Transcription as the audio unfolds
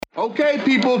Okay,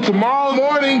 people, tomorrow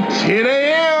morning, 10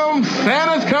 a.m.,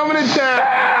 Santa's coming to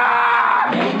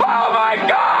town. Oh, my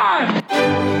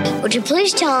God! Would you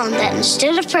please tell him that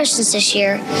instead of presents this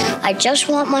year, I just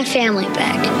want my family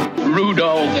back?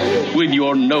 Rudolph, with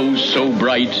your nose so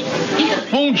bright,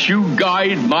 won't you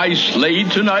guide my sleigh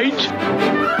tonight?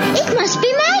 It must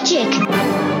be magic.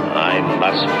 I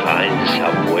must find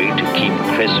some way to keep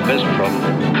Christmas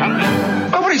from coming.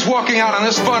 Nobody's walking out on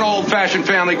this fun, old-fashioned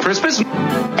family Christmas.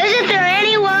 Isn't there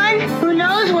anyone who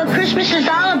knows what Christmas is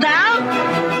all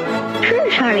about?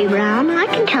 Sure, Charlie Brown. I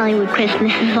can tell you what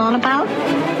Christmas is all about.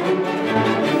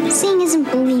 Seeing isn't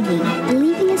believing.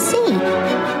 Believing is seeing.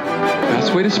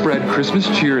 Best way to spread Christmas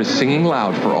cheer is singing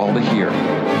loud for all to hear.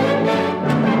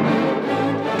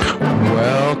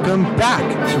 Welcome back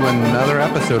to another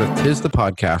episode of Tis the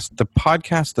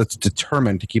podcast that's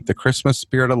determined to keep the Christmas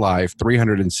spirit alive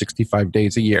 365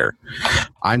 days a year.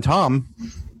 I'm Tom.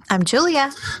 I'm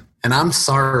Julia. And I'm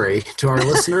sorry to our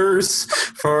listeners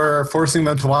for forcing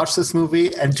them to watch this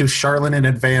movie, and to Charlotte in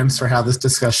advance for how this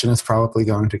discussion is probably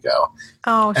going to go.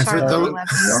 Oh, and Charlotte, I love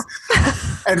you.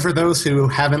 And for those who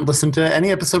haven't listened to any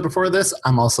episode before this,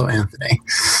 I'm also Anthony.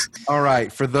 All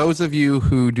right. For those of you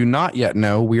who do not yet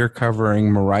know, we are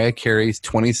covering Mariah Carey's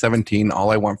 2017 All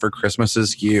I Want for Christmas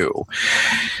Is You.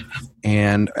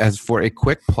 And as for a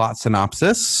quick plot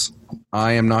synopsis,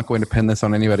 I am not going to pin this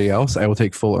on anybody else. I will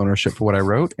take full ownership for what I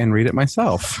wrote and read it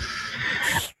myself.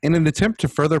 In an attempt to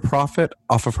further profit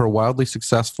off of her wildly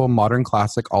successful modern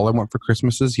classic, All I Want for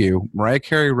Christmas Is You, Mariah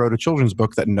Carey wrote a children's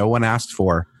book that no one asked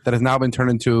for that has now been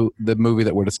turned into the movie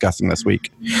that we're discussing this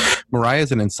week. Mariah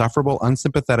is an insufferable,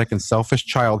 unsympathetic, and selfish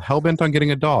child hell-bent on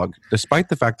getting a dog, despite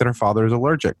the fact that her father is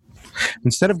allergic.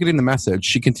 Instead of getting the message,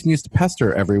 she continues to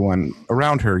pester everyone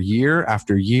around her year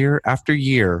after year after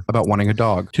year about wanting a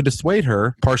dog. To dissuade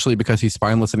her, partially because he's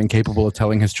spineless and incapable of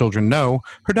telling his children no,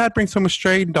 her dad brings home a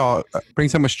stray dog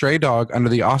under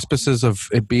the auspices of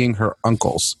it being her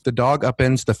uncle's. The dog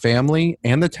upends the family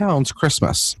and the town's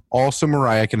Christmas. Also,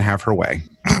 Mariah can have her way.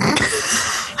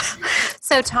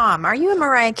 So, Tom, are you a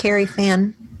Mariah Carey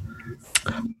fan?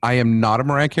 I am not a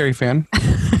Mariah Carey fan.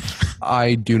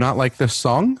 I do not like this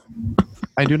song.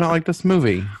 I do not like this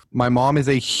movie. My mom is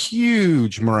a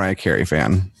huge Mariah Carey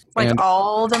fan. Like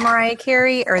all the Mariah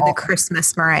Carey or the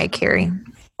Christmas Mariah Carey?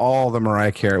 All the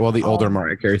Mariah Carey. Well, the older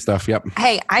Mariah Carey stuff, yep.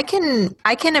 Hey, I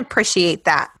can appreciate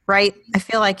that, right? I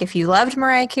feel like if you loved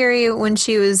Mariah Carey when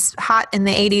she was hot in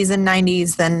the 80s and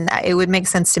 90s, then it would make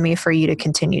sense to me for you to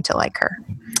continue to like her.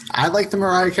 I like the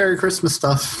Mariah Carey Christmas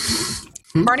stuff.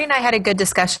 Marty and I had a good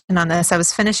discussion on this. I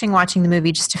was finishing watching the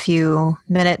movie just a few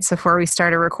minutes before we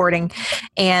started recording,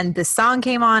 and the song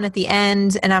came on at the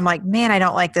end, and I'm like, man, I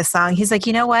don't like this song. He's like,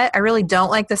 you know what? I really don't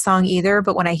like the song either,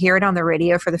 but when I hear it on the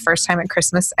radio for the first time at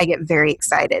Christmas, I get very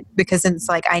excited because it's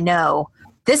like, I know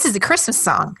this is a Christmas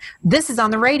song. This is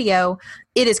on the radio.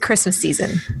 It is Christmas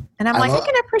season. And I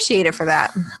can appreciate it for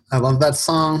that. I love that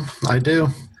song. I do.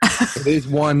 It is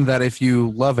one that if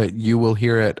you love it, you will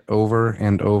hear it over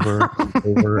and over,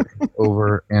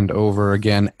 over and over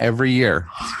again every year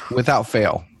without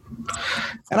fail.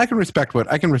 And I can respect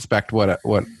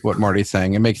what Marty's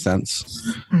saying. It makes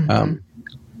sense. Mm-hmm.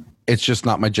 It's just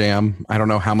not my jam. I don't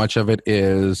know how much of it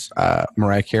is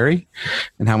Mariah Carey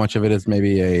and how much of it is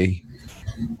maybe a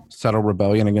subtle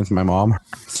rebellion against my mom.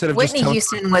 Whitney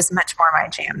Houston was much more my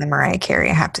jam than Mariah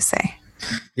Carey, I have to say.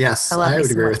 Yes, I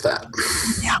would agree with that.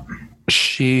 Yeah.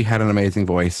 She had an amazing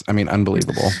voice. I mean,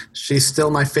 unbelievable. She's still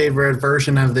my favorite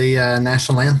version of the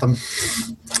national anthem.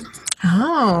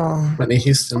 Oh. Whitney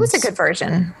Houston. It was a good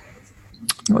version.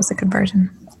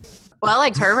 Well, I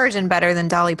liked her version better than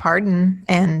Dolly Parton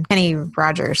and Kenny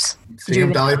Rogers. Speaking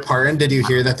of Dolly Parton, did you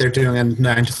hear that they're doing a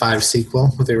 9 to 5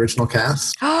 sequel with the original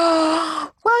cast?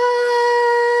 Oh, what?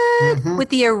 Mm-hmm. With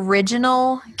the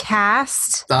original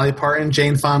cast? Dolly Parton,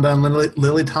 Jane Fonda, and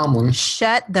Lily Tomlin.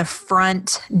 Shut the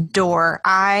front door.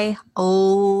 I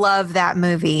love that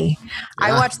movie. Yeah.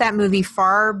 I watched that movie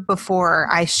far before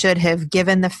I should have,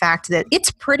 given the fact that it's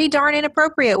pretty darn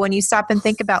inappropriate when you stop and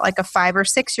think about like a 5 or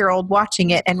 6 year old watching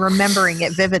it and remembering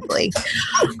it vividly.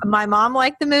 My mom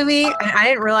liked the movie, and I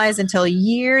didn't realize until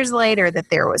years later that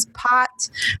there was pot,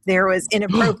 there was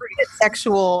inappropriate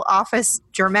sexual office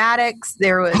dramatics,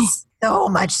 there was so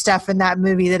much stuff in that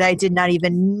movie that I did not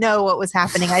even know what was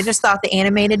happening. I just thought the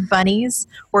animated bunnies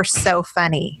were so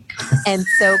funny and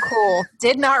so cool.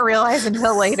 Did not realize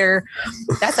until later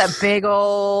that's a big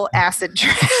old acid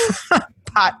trip,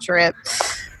 pot trip.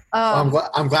 Well,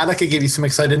 I'm glad I could give you some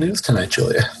exciting news tonight,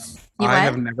 Julia. I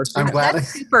have never seen it.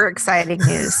 That's super exciting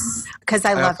news because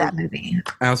I love that movie.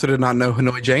 I also did not know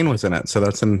Hanoi Jane was in it, so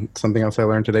that's something else I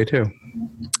learned today too.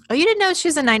 Oh, you didn't know she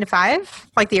was a 9 to 5?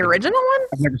 Like the original one?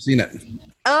 I've never seen it.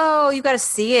 Oh, you got to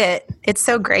see it. It's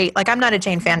so great. Like I'm not a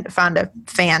Jane fan,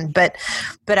 but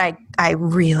I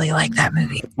really like that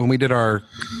movie. When we did our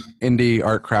indie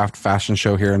art craft fashion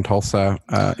show here in Tulsa,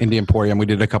 Indie Emporium, we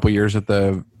did a couple years at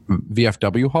the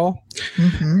VFW hall,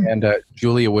 and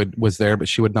Julia was there, but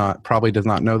she probably does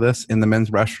not know this. In the men's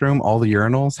restroom, all the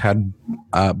urinals had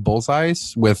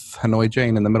bullseyes with Hanoi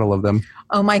Jane in the middle of them.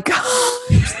 Oh my god,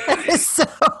 that is so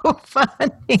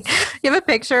funny! You have a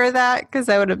picture of that? Because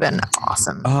that would have been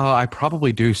awesome. Oh, I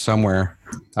probably do somewhere.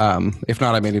 If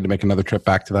not, I may need to make another trip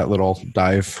back to that little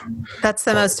dive. That's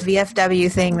the most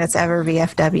VFW thing that's ever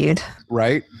VFW'd.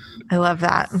 Right? I love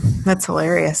that. That's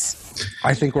hilarious.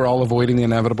 I think we're all avoiding the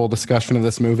inevitable discussion of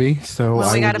this movie. So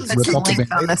we got to put some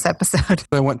links on this episode.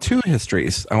 I want two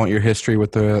histories. I want your history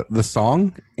with the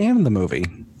song and the movie.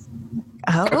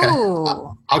 Oh. Okay.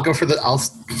 I'll go for I'll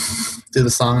do the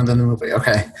song and then the movie.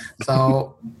 Okay.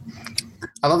 So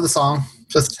I love the song.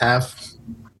 Just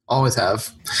always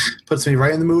have. Puts me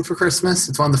right in the mood for Christmas.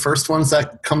 It's one of the first ones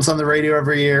that comes on the radio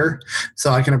every year.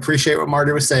 So I can appreciate what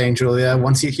Marty was saying, Julia.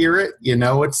 Once you hear it, you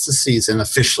know it's the season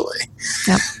officially.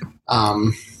 Yep.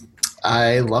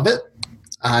 I love it.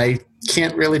 I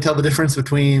can't really tell the difference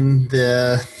between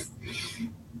the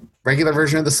regular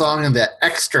version of the song and the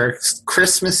extra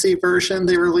Christmassy version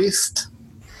they released.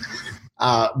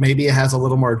 Maybe it has a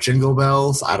little more jingle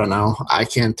bells. I don't know. I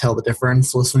can't tell the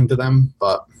difference listening to them,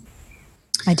 but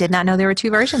I did not know there were two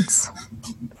versions.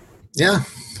 Yeah.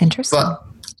 Interesting. But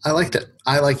I liked it.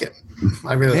 I like it.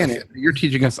 I really like it. You're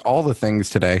teaching us all the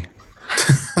things today.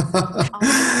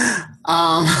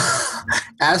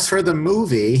 As for the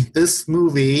movie, this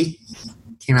movie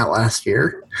came out last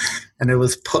year, and it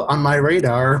was put on my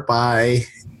radar by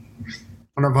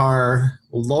one of our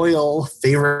loyal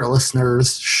favorite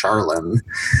listeners, Charlene.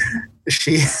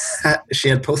 She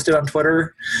had posted on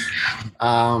Twitter,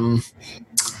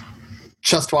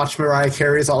 just watched Mariah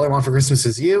Carey's All I Want for Christmas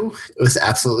Is You. It was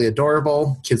absolutely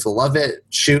adorable. Kids will love it.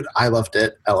 Shoot, I loved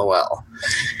it. LOL.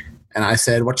 And I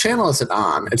said, what channel is it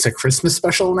on? It's a Christmas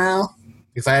special now?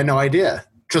 Because I had no idea.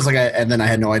 And then I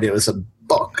had no idea it was a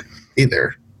book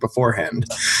either beforehand.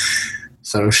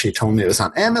 So she told me it was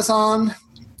on Amazon.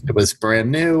 It was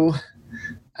brand new.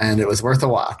 And it was worth a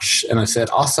watch. And I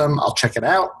said, awesome, I'll check it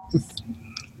out.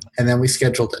 And then we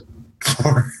scheduled it.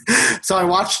 So I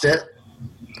watched it.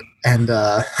 And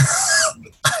I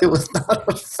was not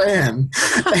a fan.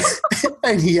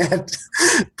 And yet,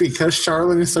 because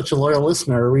Charlotte is such a loyal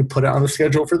listener, we put it on the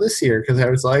schedule for this year because I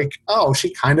was like, oh,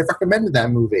 she kind of recommended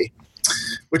that movie,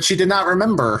 which she did not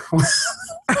remember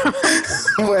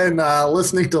when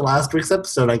listening to last week's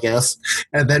episode, I guess.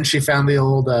 And then she found the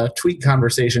old tweet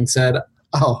conversation, said,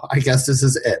 oh, I guess this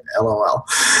is it, LOL.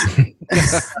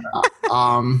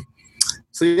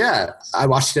 So, yeah, I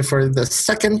watched it for the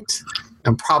second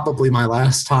and probably my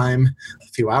last time a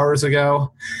few hours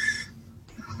ago.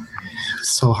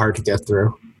 So hard to get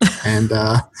through. And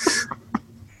I'll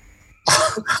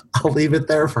leave it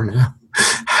there for now.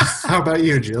 How about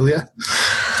you, Julia?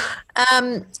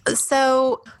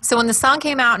 So when the song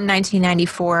came out in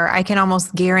 1994, I can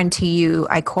almost guarantee you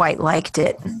I quite liked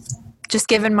it. Just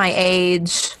given my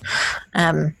age,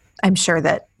 I'm sure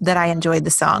that I enjoyed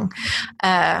the song.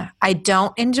 I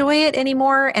don't enjoy it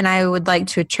anymore, and I would like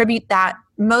to attribute that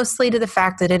mostly to the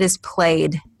fact that it is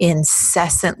played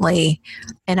incessantly,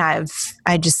 and I have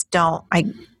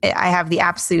the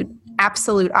absolute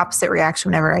opposite reaction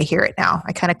whenever I hear it now.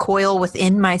 I kind of coil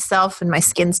within myself, and my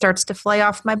skin starts to flay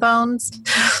off my bones.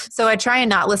 So I try and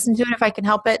not listen to it if I can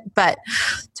help it. But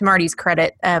to Marty's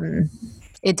credit,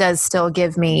 it does still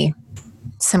give me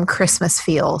some Christmas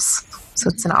feels. So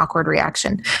it's an awkward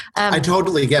reaction. I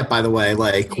totally get, by the way,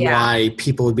 why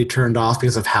people would be turned off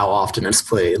because of how often it's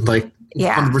played.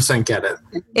 100% get it.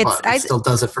 It still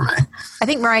does it for me. I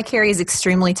think Mariah Carey is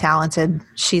extremely talented.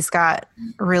 She's got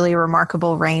really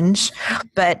remarkable range,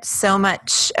 but so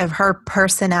much of her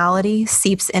personality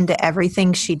seeps into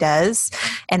everything she does,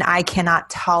 and I cannot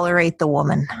tolerate the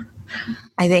woman.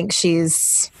 I think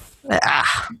she's...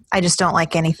 I just don't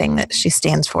like anything that she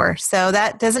stands for. So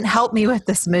that doesn't help me with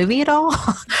this movie at all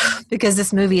because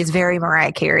this movie is very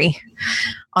Mariah Carey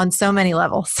on so many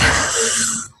levels.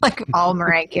 Like all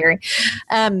Mariah Carey.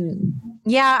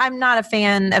 Yeah, I'm not a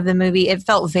fan of the movie. It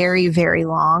felt very, very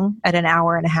long at an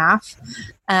hour and a half.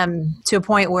 To a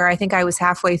point where I think I was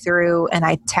halfway through and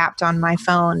I tapped on my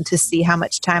phone to see how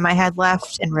much time I had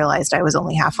left and realized I was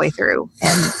only halfway through,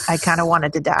 and I kind of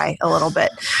wanted to die a little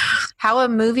bit. How a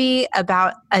movie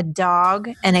about a dog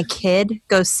and a kid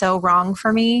goes so wrong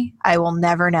for me, I will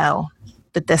never know.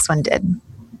 But this one did.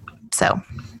 So,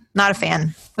 not a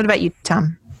fan. What about you,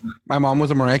 Tom? My mom was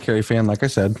a Mariah Carey fan, like I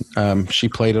said. She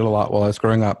played it a lot while I was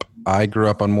growing up. I grew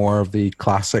up on more of the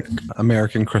classic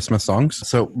American Christmas songs.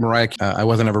 So Mariah, I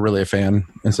wasn't ever really a fan.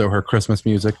 And so her Christmas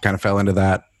music kind of fell into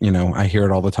that. You know, I hear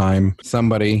it all the time.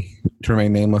 Somebody, to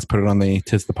remain nameless, put it on the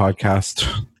Tis the Podcast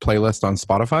playlist on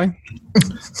Spotify.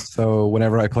 So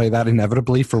whenever I play that,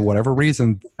 inevitably, for whatever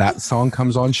reason, that song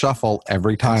comes on shuffle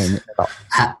every time.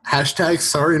 Hashtag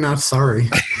sorry, not sorry.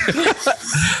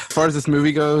 As far as this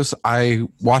movie goes, I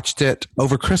watched it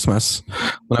over Christmas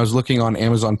when I was looking on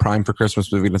Amazon Prime for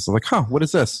Christmas movies. I was like, huh, what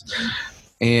is this?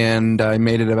 And I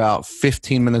made it about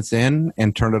 15 minutes in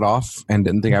and turned it off and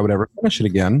didn't think I would ever finish it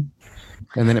again.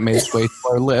 And then it made its way to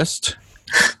our list.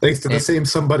 Thanks to the same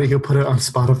somebody who put it on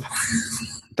Spotify.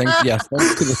 Thanks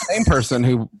to the same person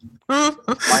who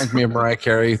reminds me of Mariah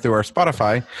Carey through our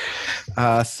Spotify.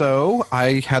 So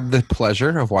I had the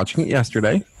pleasure of watching it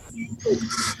yesterday.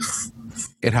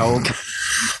 It held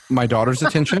my daughter's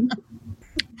attention,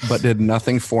 but did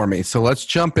nothing for me. So let's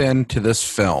jump into this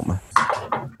film.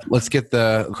 Let's get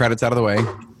the credits out of the way.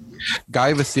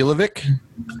 Guy Vasilovic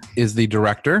is the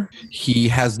director. He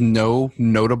has no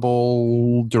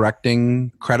notable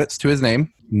directing credits to his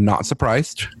name. Not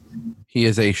surprised. He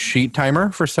is a sheet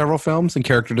timer for several films and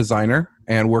character designer,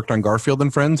 and worked on Garfield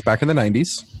and Friends back in the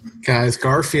 90s. Guys,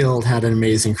 Garfield had an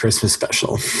amazing Christmas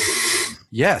special.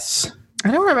 Yes.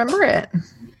 I don't remember it.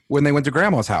 When they went to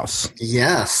Grandma's house.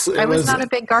 Yes. I was not a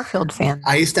big Garfield fan.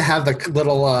 I used to have the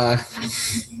little,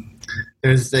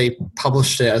 they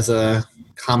published it as a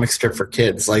comic strip for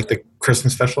kids, like the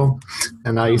Christmas special,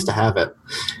 and I used to have it.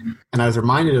 And I was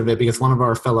reminded of it because one of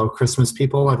our fellow Christmas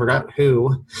people, I forgot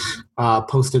who,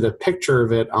 posted a picture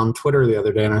of it on Twitter the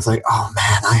other day, and I was like, oh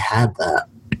man, I had that.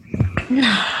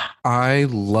 I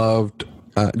loved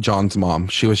John's mom.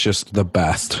 She was just the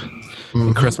best.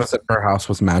 Mm-hmm. Christmas at her house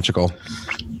was magical.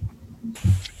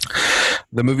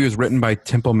 The movie was written by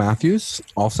Temple Matthews.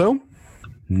 Also,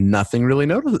 nothing really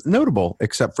notable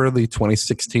except for the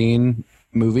 2016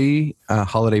 movie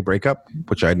Holiday Breakup,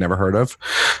 which I'd never heard of,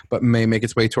 but may make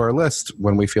its way to our list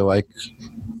when we feel like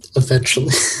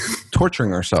eventually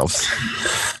torturing ourselves.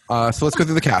 So let's go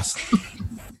through the cast.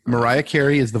 Mariah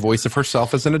Carey is the voice of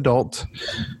herself as an adult,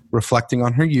 reflecting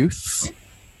on her youth.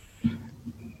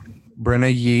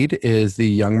 Brenna Yeed is the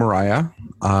young Mariah.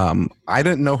 I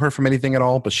didn't know her from anything at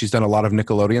all, but she's done a lot of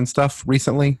Nickelodeon stuff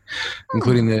recently,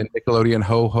 including the Nickelodeon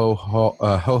Ho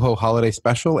Ho Holiday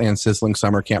Special and Sizzling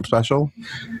Summer Camp Special.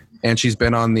 And she's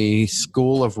been on the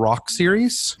School of Rock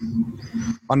series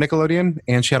on Nickelodeon,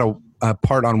 and she had a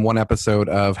part on one episode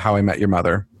of How I Met Your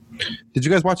Mother. Did you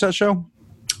guys watch that show?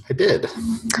 I did.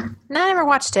 No, I never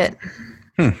watched it.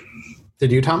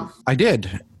 Did you, Tom? I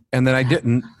did, and then I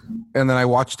didn't, and then I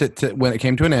watched it when it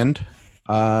came to an end.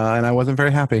 And I wasn't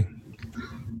very happy.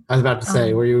 I was about to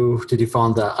say, did you fall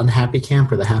in the unhappy camp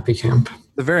or the happy camp?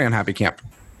 The very unhappy camp.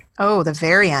 Oh, the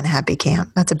very unhappy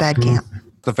camp. That's a bad camp.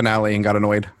 The finale and got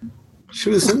annoyed. She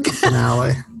was in the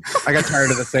finale. I got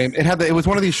tired of the same. It was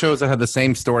one of these shows that had the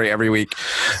same story every week.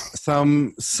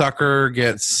 Some sucker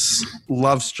gets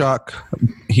love struck.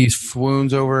 He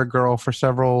swoons over a girl for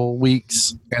several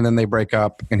weeks, and then they break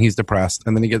up, and he's depressed.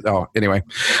 And then he gets. Oh, anyway,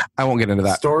 I won't get into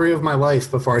that. Story of my life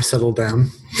before I settled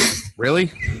down.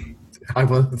 Really? I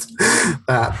was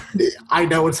that. I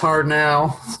know it's hard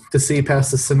now to see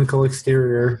past the cynical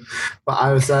exterior, but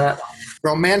I was that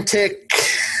romantic,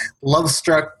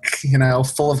 love-struck,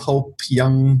 full of hope,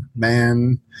 young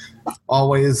man,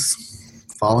 always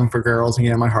falling for girls and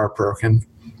getting my heart broken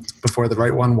before the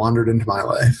right one wandered into my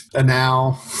life. And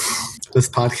now this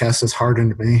podcast has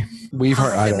hardened me. We've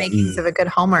heard the makings of a good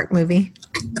Hallmark movie.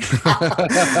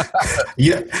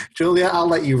 Yeah, Julia, I'll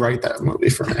let you write that movie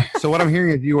for me. So what I'm hearing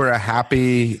is you were a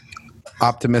happy,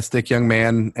 optimistic young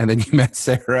man, and then you met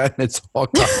Sarah, and it's all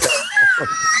gone down.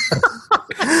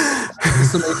 This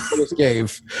is the name this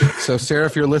gave. So Sarah,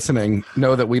 if you're listening,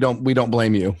 know that we don't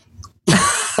blame you.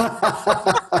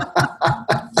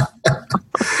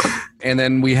 And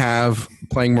then we have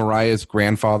playing Mariah's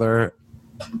grandfather,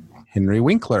 Henry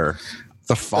Winkler,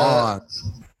 the fawn.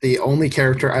 The only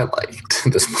character I liked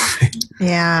in this movie.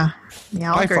 Yeah,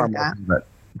 I'll agree with that.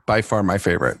 By far my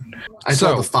favorite. I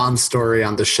told the fawn story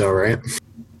on the show, right?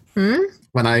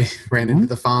 When I ran into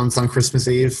the fawns on Christmas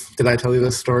Eve. Did I tell you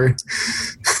this story?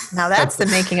 Now that's the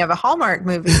making of a Hallmark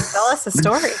movie. Tell us a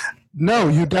story. No,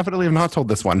 you definitely have not told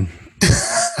this one.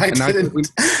 I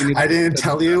didn't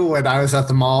tell you when I was at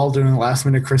the mall doing last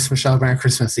minute Christmas shopping on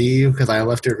Christmas Eve because I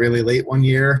left it really late one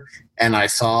year and I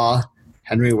saw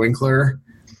Henry Winkler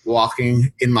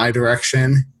walking in my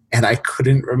direction, and I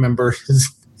couldn't remember his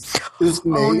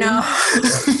name. Oh, no.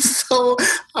 So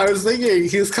I was thinking,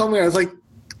 he was coming, I was like,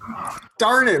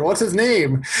 darn it, what's his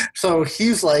name? So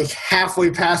he's like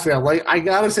halfway past me. I'm like, I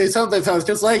gotta say something. So I was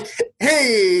just like,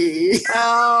 hey.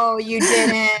 Oh, you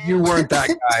didn't. You weren't that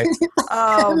guy.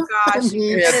 Oh, gosh.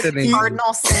 You did a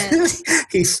cardinal sin.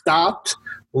 He stopped,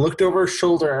 looked over his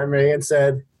shoulder at me, and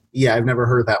said, yeah, I've never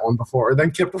heard that one before. And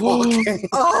then kept walking.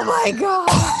 Oh, my God.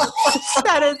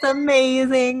 That is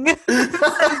amazing. I'm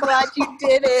so glad you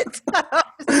did it.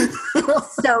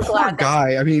 So glad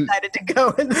guy. I mean, decided to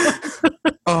go with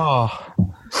oh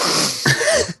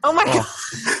my God.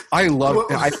 I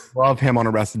love him on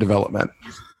Arrested Development.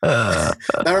 That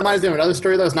reminds me of another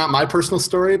story that was not my personal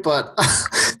story, but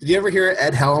did you ever hear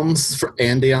Ed Helms for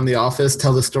Andy on The Office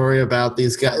tell the story about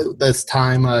these guys? This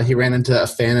time he ran into a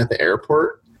fan at the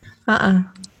airport.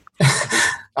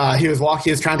 He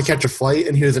was trying to catch a flight,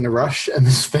 and he was in a rush, and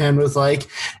this fan was like,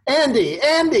 Andy,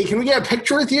 can we get a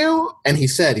picture with you? And he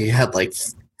said he had like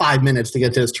 5 minutes to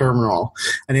get to his terminal,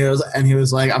 and he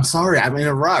was like, I'm sorry, I'm in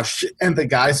a rush. And the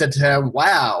guy said to him,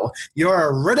 wow, you're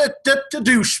a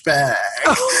douchebag.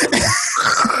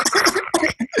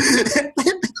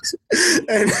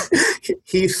 And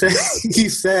he said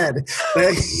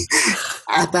that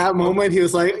at that moment he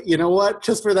was like, you know what,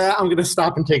 just for that I'm gonna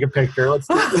stop and take a picture. Let's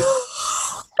do this.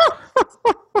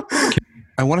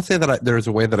 I want to say that there's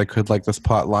a way that I could like this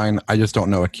plot line. I just don't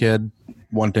know. A kid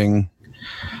wanting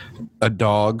a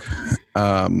dog.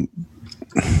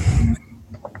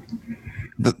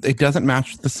 It doesn't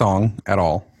match the song at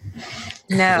all.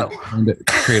 No.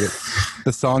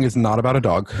 The song is not about a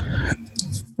dog.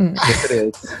 If it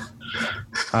is,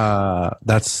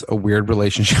 that's a weird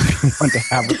relationship you want to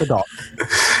have with the dog.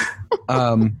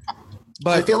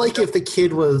 But I feel like if the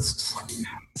kid was...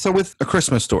 So with A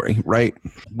Christmas Story, right?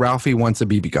 Ralphie wants a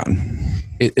BB gun.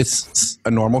 It's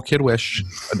a normal kid wish.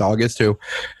 A dog is too.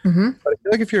 Mm-hmm. But I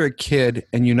feel like if you're a kid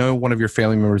and you know one of your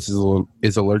family members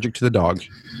is allergic to the dog,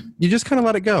 you just kind of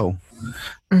let it go.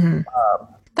 Mm-hmm.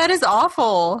 That is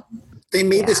awful. They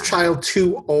made this child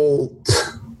too old.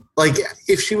 Like,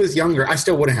 if she was younger, I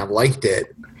still wouldn't have liked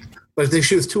it. But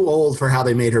she was too old for how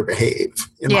they made her behave,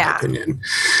 in my opinion.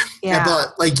 Yeah.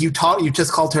 But, like, you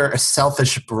just called her a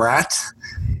selfish brat.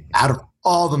 Out of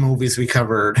all the movies we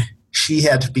covered, she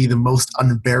had to be the most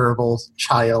unbearable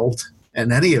child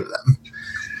in any of them.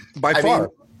 By far.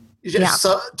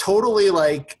 So, totally,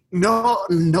 like, no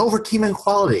redeeming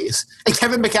qualities. And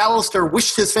Kevin McAllister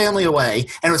wished his family away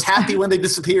and was happy when they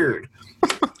disappeared.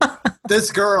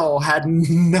 This girl had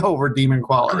no redeeming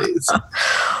qualities.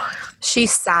 She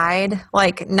sighed.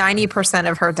 Like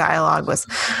 90% of her dialogue was...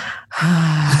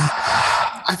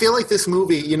 I feel like this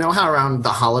movie, you know how around the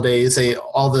holidays,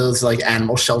 all those like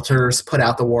animal shelters put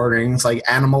out the warnings, like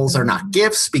animals are not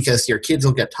gifts because your kids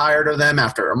will get tired of them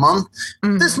after a month.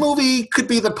 Mm-hmm. This movie could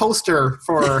be the poster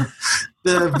for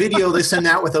the video they send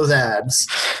out with those ads,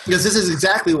 because this is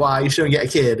exactly why you shouldn't get a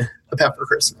kid a pet for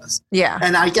Christmas. Yeah.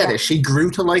 And I get it. She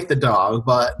grew to like the dog,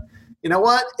 but you know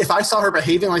what? If I saw her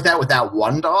behaving like that with that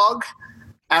one dog,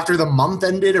 after the month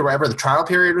ended or whatever the trial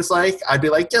period was like, I'd be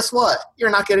like, guess what? You're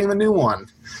not getting the new one.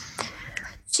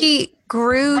 She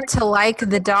grew to like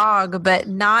the dog, but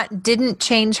didn't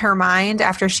change her mind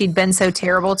after she'd been so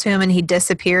terrible to him and he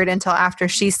disappeared until after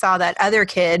she saw that other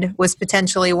kid was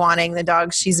potentially wanting the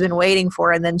dog she's been waiting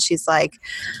for. And then she's like,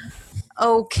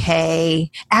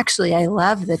 okay, actually, I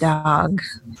love the dog.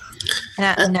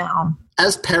 No.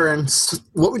 As parents,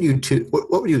 what would you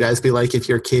guys be like if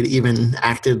your kid even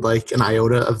acted like an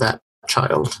iota of that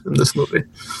child in this movie?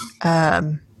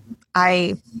 And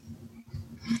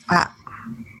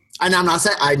I'm not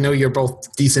saying, I know you're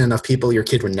both decent enough people, your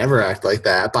kid would never act like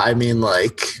that, but I mean,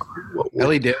 like...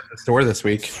 Ellie did at the store this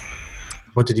week.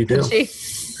 What did you do?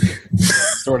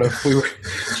 Sort of.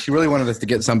 She really wanted us to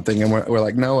get something, and we're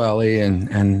like, no, Ellie,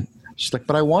 and she's like,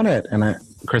 but I want it. And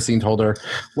Christine told her,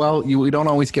 well, we don't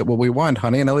always get what we want,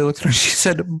 honey. And Ellie looked at her and she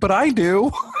said, but I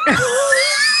do.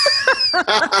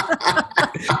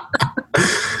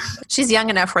 She's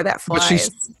young enough where that flies.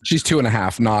 But she's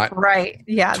 2.5, not right.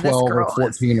 Yeah, 12 or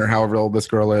 14 or however old this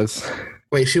girl is.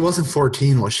 Wait, she wasn't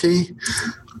 14, was she?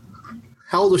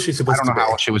 How old was she supposed to be? I don't know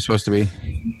how old she was supposed to be.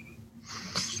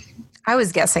 I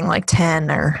was guessing like 10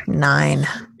 or 9.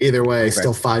 Either way,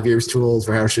 still 5 years too old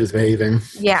for how she was behaving.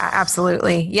 Yeah,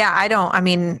 absolutely. Yeah, I don't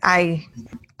even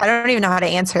know how to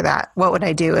answer that. What would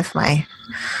I do if my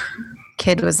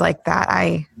kid was like that?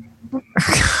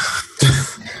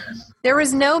 There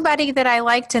was nobody that I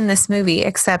liked in this movie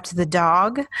except the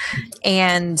dog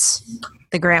and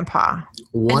the grandpa.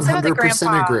 And some of the 100%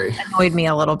 grandpa agree. annoyed me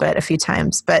a little bit a few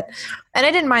times, and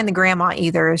I didn't mind the grandma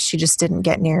either. She just didn't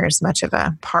get near as much of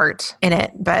a part in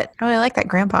it, but I really like that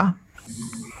grandpa.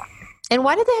 And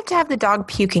why did they have to have the dog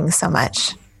puking so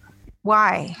much?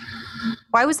 Why?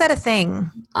 Why was that a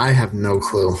thing? I have no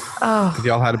clue. Oh, Have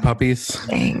y'all had puppies?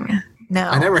 dang. No.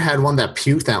 I never had one that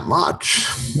puked that much.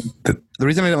 The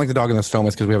reason I didn't like the dog in this film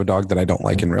is because we have a dog that I don't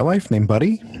like in real life named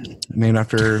Buddy, named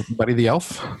after Buddy the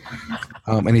Elf.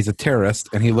 And he's a terrorist,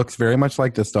 and he looks very much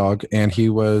like this dog. And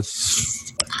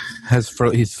he's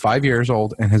 5 years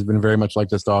old and has been very much like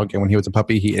this dog. And when he was a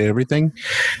puppy, he ate everything.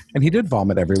 And he did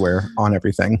vomit everywhere on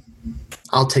everything.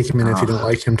 I'll take him in if you don't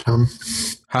like him, Tom.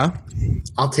 Huh?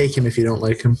 I'll take him if you don't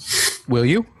like him. Will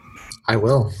you? I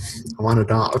will. I want a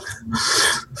dog.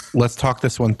 Let's talk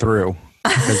this one through.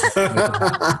 I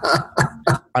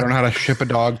don't know how to ship a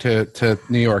dog to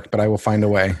New York, but I will find a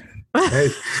way.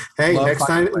 Hey,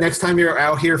 next time you're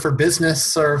out here for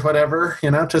business or whatever,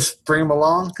 just bring him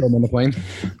along. Throw him on the plane.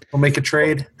 We'll make a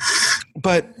trade.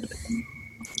 But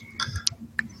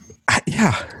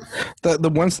yeah, the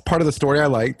one part of the story I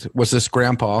liked was this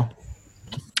grandpa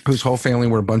whose whole family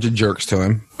were a bunch of jerks to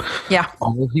him. Yeah.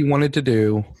 All he wanted to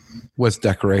do was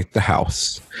decorate the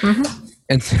house. Mm-hmm.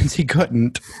 And since he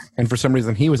couldn't, and for some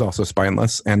reason he was also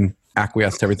spineless and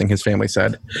acquiesced to everything his family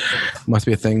said, must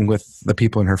be a thing with the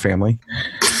people in her family,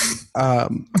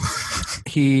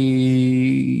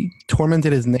 he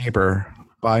tormented his neighbor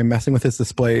by messing with his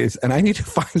displays. And I need to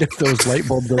find if those light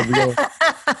bulbs are real.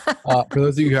 For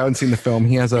those of you who haven't seen the film,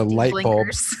 he has a light bulb.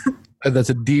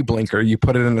 That's a D-blinker. You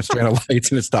put it in a strand of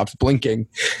lights and it stops blinking.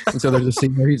 And so there's a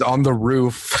scene where he's on the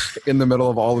roof in the middle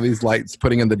of all of these lights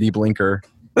putting in the D-blinker.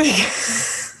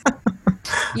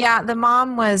 Yeah, the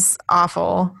mom was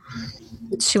awful.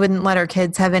 She wouldn't let her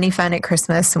kids have any fun at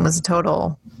Christmas and was a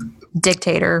total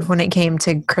dictator when it came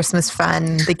to Christmas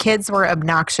fun. The kids were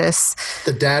obnoxious.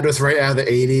 The dad was right out of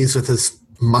the 80s with his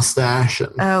mustache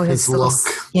and his little look.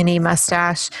 Skinny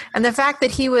mustache. And the fact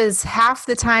that he was half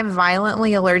the time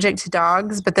violently allergic to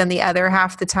dogs, but then the other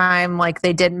half the time, like,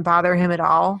 they didn't bother him at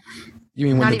all. You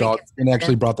mean when the dog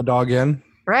actually brought the dog in?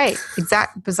 Right.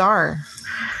 Bizarre.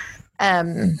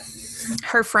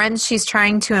 Her friends she's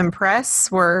trying to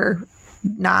impress were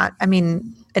not,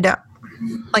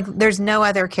 there's no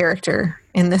other character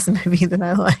in this movie that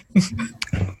I like.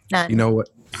 None. You know what?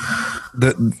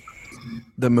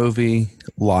 The movie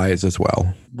lies as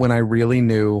well. When I really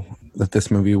knew that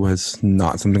this movie was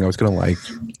not something I was going to like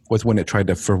was when it tried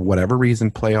to, for whatever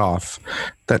reason, play off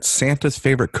that Santa's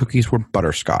favorite cookies were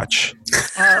butterscotch.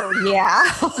 Oh,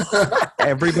 yeah.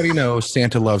 Everybody knows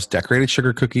Santa loves decorated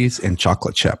sugar cookies and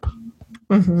chocolate chip.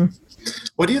 Mm-hmm.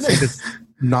 What do you think? Santa's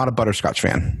not a butterscotch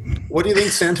fan. What do you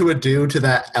think Santa would do to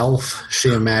that elf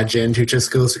she imagined who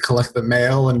just goes to collect the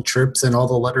mail and trips and all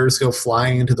the letters go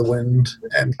flying into the wind?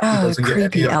 And he doesn't get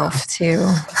creepy any elf, too.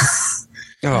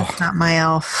 That's not my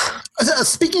elf.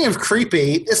 Speaking of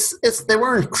creepy, they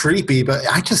weren't creepy, but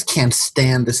I just can't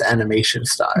stand this animation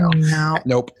style. No.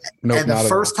 Nope. And the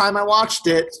first time I watched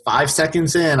it, 5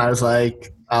 seconds in, I was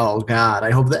like, oh, God, I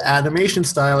hope the animation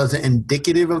style isn't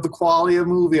indicative of the quality of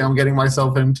movie I'm getting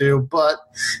myself into, but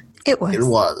it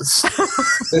was.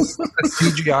 The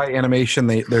CGI animation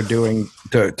they're doing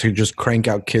to just crank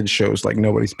out kids shows like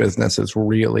nobody's business is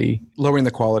really lowering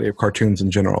the quality of cartoons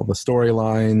in general. The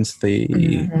storylines,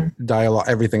 the dialogue,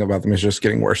 everything about them is just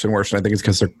getting worse and worse. And I think it's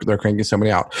because they're cranking so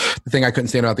many out. The thing I couldn't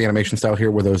stand about the animation style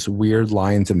here were those weird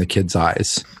lines in the kids'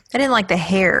 eyes. I didn't like the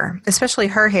hair, especially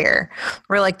her hair,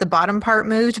 where like the bottom part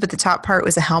moved, but the top part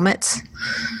was a helmet.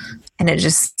 And it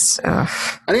just... I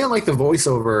didn't like the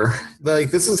voiceover. Like,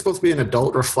 this is supposed to be an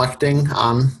adult reflecting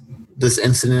on this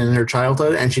incident in her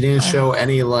childhood, and she didn't show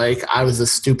any, like, I was a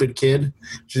stupid kid.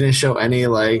 She didn't show any,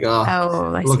 like,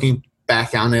 looking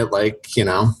back on it, like,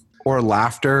 Or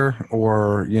laughter,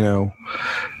 or,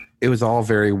 it was all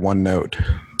very one note.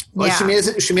 Like, she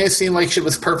made it seem like she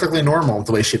was perfectly normal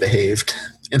the way she behaved.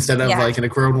 Instead of like a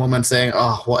grown woman saying,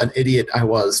 oh, what an idiot I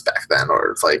was back then.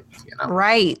 Or it's like,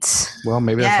 Right. Well,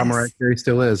 maybe that's how Mariah Carey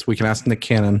still is. We can ask Nick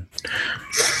Cannon.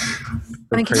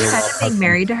 Can you imagine being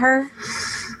married to her?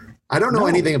 I don't know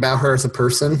anything about her as a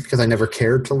person because I never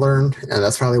cared to learn. And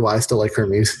that's probably why I still like her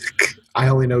music. I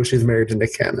only know she's married to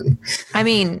Nick Cannon. I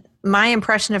mean, my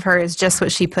impression of her is just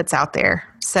what she puts out there.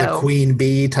 So the queen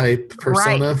bee type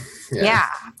persona. Right. Yeah.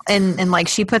 And like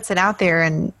she puts it out there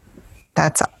and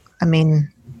that's, I'm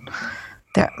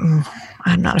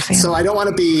not a fan. So I don't want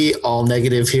to be all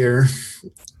negative here.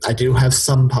 I do have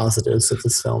some positives of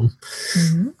this film.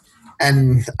 Mm-hmm.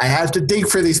 And I have to dig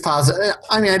for these positives.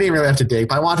 I mean, I didn't really have to dig,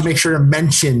 but I want to make sure to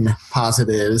mention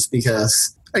positives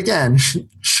because again,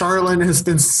 Charlene has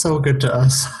been so good to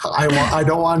us. I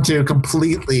don't want to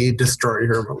completely destroy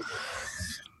her movie.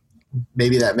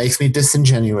 Maybe that makes me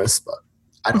disingenuous, but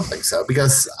I don't think so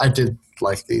because I did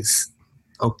like these.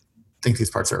 I think these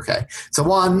parts are okay. So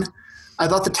one, I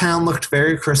thought the town looked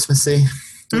very Christmassy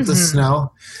with the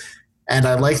snow. And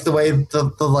I liked the way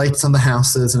the lights on the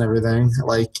houses and everything.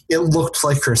 Like, it looked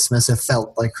like Christmas. It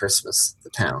felt like Christmas, the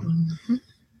town.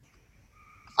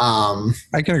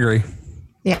 I can agree.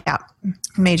 Yeah,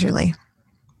 majorly.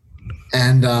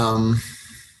 And I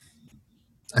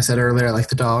said earlier, I like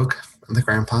the dog and the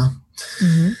grandpa.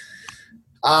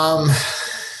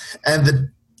 And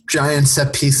the giant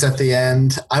set piece at the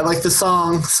end. I like the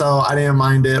song, so I didn't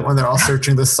mind it when they're all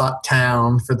searching the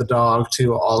town for the dog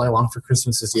to All I Want for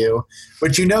Christmas Is You,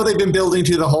 which they've been building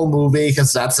to the whole movie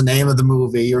because that's the name of the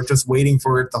movie. You're just waiting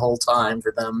for it the whole time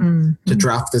for them to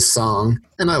drop this song,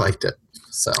 and I liked it.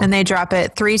 So. And they drop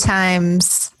it 3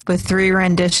 times with 3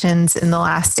 renditions in the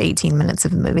last 18 minutes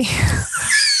of the movie.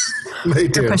 They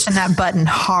do. They're pushing that button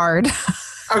hard.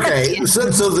 Okay, so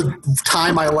the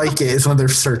time I like it is when they're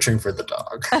searching for the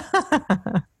dog.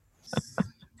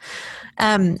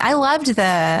 I loved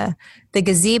the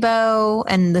gazebo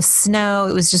and the snow.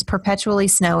 It was just perpetually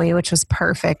snowy, which was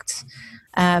perfect.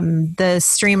 The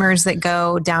streamers that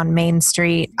go down Main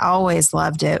Street, always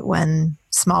loved it when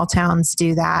small towns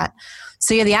do that.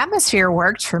 So yeah, the atmosphere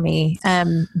worked for me.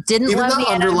 Didn't Even love the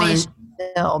underlying animation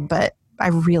still, but I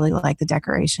really like the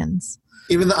decorations.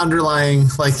 Even the underlying,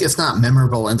 like, it's not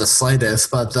memorable in the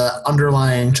slightest, but the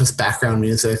underlying just background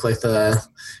music, like it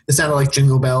sounded like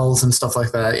Jingle Bells and stuff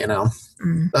like that, I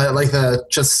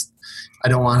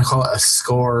don't want to call it a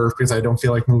score because I don't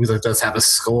feel like movies like this have a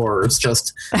score. It's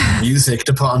just music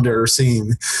to put under a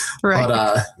scene. Right.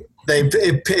 But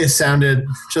it sounded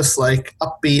just like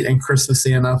upbeat and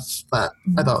Christmassy enough that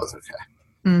I thought it was okay.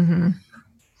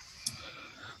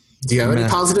 Do you have any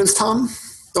positives, Tom?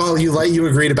 Oh, you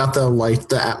agreed about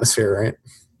the atmosphere, right?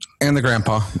 And the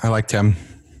grandpa. I liked him.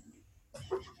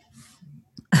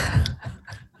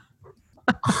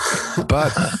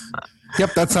 But,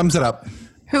 yep, that sums it up.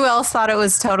 Who else thought it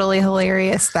was totally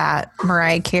hilarious that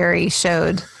Mariah Carey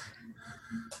showed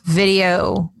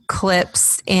video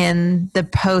clips in the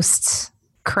post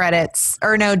credits,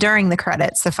 or no, during the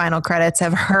credits, the final credits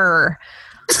of her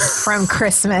from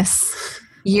Christmas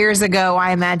years ago,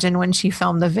 I imagine, when she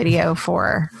filmed the video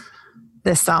for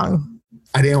this song.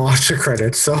 I didn't watch the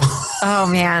credits, so. Oh,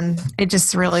 man. It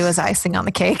just really was icing on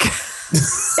the cake.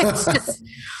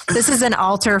 This is an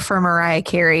altar for Mariah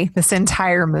Carey, this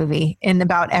entire movie, in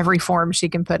about every form she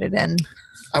can put it in.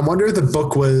 I wonder if the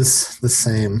book was the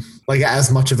same, like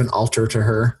as much of an altar to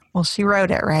her. Well, she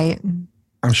wrote it, right?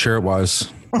 I'm sure it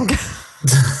was.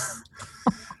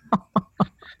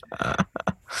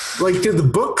 Like, did the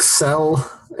book sell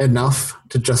enough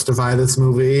to justify this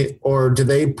movie, or do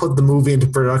they put the movie into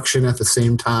production at the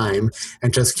same time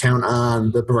and just count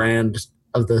on the brand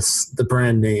of the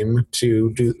brand name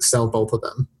to sell both of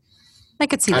them? I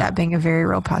could see that being a very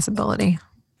real possibility.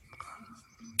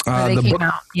 They came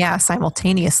out,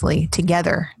 simultaneously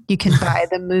together. You can buy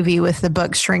the movie with the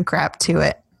book shrink wrap to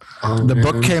it. The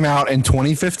book came out in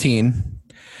 2015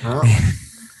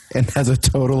 and has a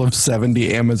total of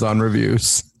 70 Amazon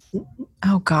reviews.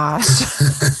 Oh, gosh.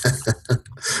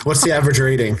 What's the average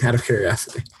rating, out of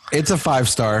curiosity? It's a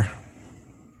 5-star.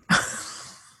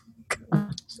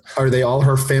 Are they all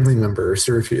her family members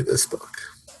to review this book?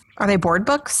 Are they board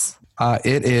books?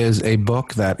 It is a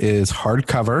book that is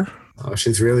hardcover. Oh,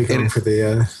 she's really going for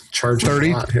the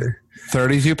charging lot here.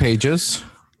 32 pages,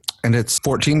 and it's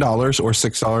 $14 or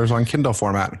 $6 on Kindle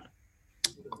format.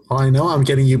 Well, I know I'm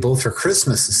getting you both for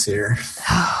Christmas this year.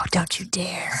 Oh, don't you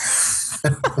dare.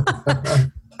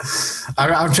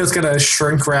 I'm just going to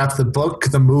shrink wrap the book,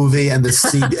 the movie, and the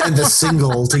CD, and the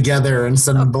single together and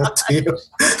send them both to you.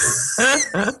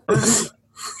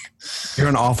 You're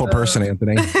an awful person,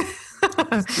 Anthony.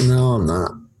 No, I'm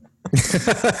not.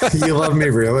 You love me,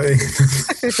 really?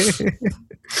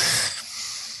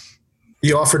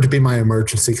 You offered to be my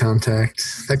emergency contact.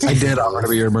 I did offer to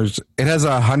be your emergency. It has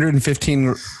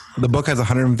 115. The book has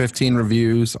 115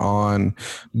 reviews on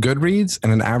Goodreads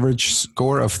and an average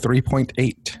score of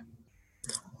 3.8.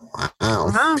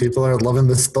 Wow. People are loving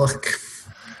this book.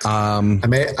 I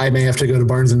may have to go to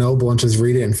Barnes & Noble and just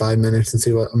read it in 5 minutes and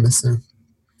see what I'm missing.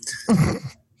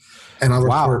 And I'll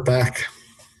report back.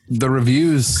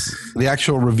 The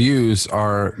actual reviews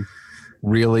are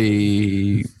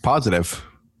really positive.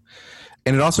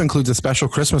 And it also includes a special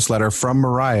Christmas letter from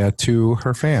Mariah to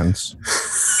her fans.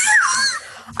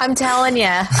 I'm telling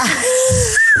you,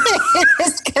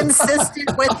 it's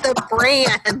consistent with the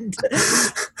brand.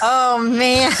 Oh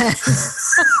man,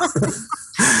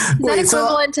 Wait, is that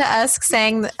equivalent to us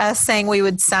saying we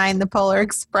would sign the Polar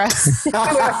Express?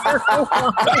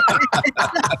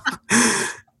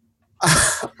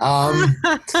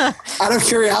 Out of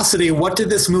curiosity, what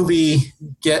did this movie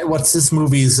get? What's this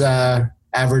movie's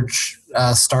average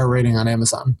star rating on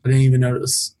Amazon? I didn't even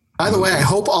notice. By the way, I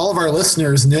hope all of our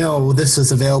listeners know this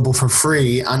is available for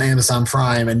free on Amazon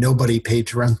Prime and nobody paid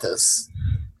to rent this.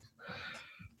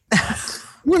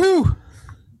 Woohoo!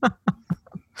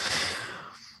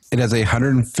 It has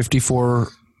 154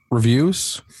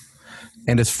 reviews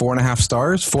and is 4.5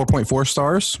 stars, 4.4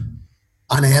 stars.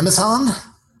 On Amazon?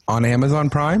 On Amazon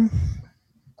Prime.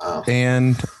 Oh.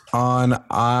 And on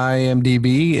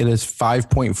IMDb, it is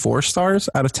 5.4 stars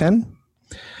out of 10.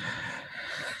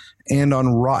 And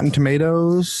on Rotten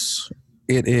Tomatoes,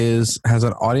 it has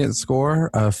an audience score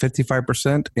of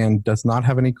 55% and does not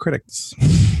have any critics.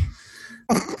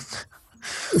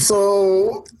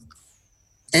 So,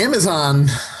 Amazon,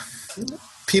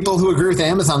 people who agree with the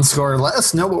Amazon score, let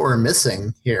us know what we're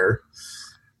missing here.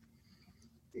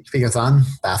 Because I'm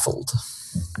baffled.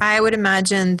 I would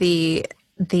imagine the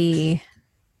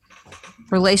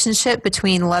relationship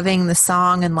between loving the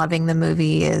song and loving the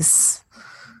movie is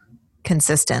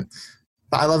consistent.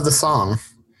 I love the song.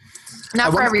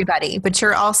 Not for everybody, but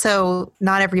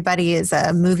not everybody is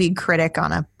a movie critic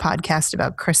on a podcast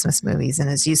about Christmas movies and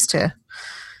is used to,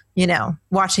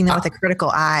 watching them with a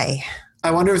critical eye. I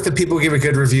wonder if the people who give it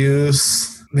good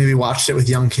reviews maybe watched it with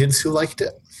young kids who liked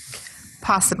it.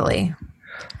 Possibly.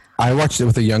 I watched it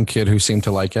with a young kid who seemed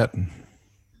to like it.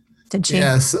 Did you?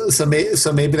 Yeah, so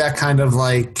maybe that kind of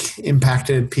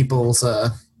impacted people's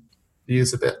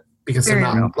views a bit because they're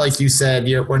not, like you said,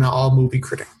 we're not all movie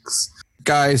critics.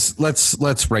 Guys,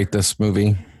 let's rate this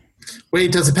movie.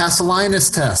 Wait, does it pass the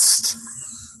Linus test?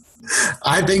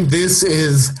 I think this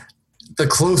is the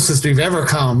closest we've ever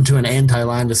come to an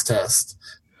anti-Linus test.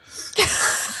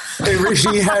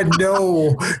 She had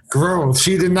no growth.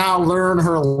 She did not learn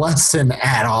her lesson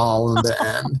at all in the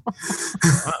end.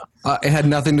 It had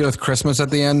nothing to do with Christmas at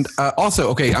the end. Also,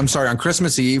 okay, I'm sorry. On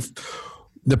Christmas Eve,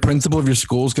 the principal of your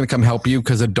school is going to come help you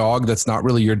because a dog that's not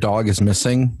really your dog is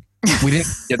missing. We didn't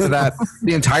get to that.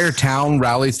 The entire town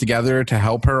rallies together to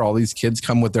help her. All these kids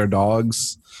come with their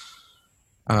dogs.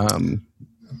 And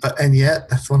yet,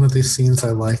 that's one of these scenes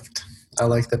I liked. I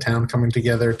like the town coming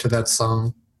together to that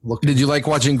song. Did you like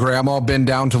watching Grandma bend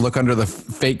down to look under the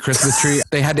fake Christmas tree?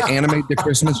 They had to animate the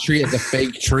Christmas tree as a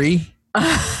fake tree.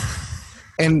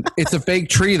 And it's a fake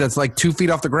tree that's like 2 feet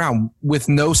off the ground with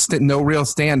no real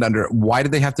stand under it. Why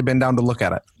did they have to bend down to look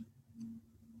at it?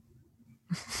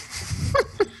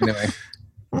 Anyway.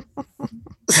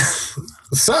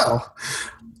 So,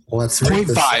 let's rate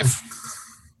this. 0.5.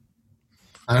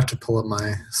 I have to pull up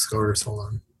my scores. Hold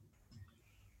on.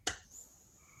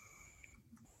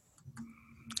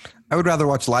 I would rather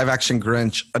watch live action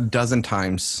Grinch a dozen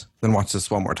times than watch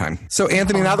this one more time. So,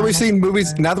 Anthony, now that we've seen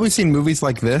movies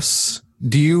like this,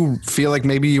 do you feel like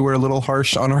maybe you were a little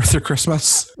harsh on Arthur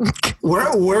Christmas?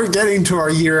 We're getting to our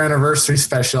year anniversary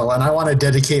special, and I want to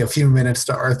dedicate a few minutes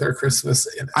to Arthur Christmas.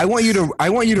 I want you to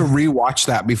rewatch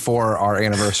that before our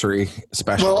anniversary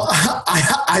special. Well,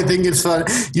 I think it's fun.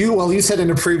 You said in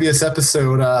a previous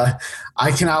episode,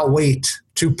 I cannot wait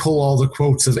to pull all the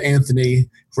quotes of Anthony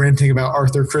ranting about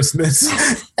Arthur Christmas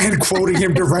and quoting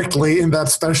him directly in that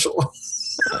special.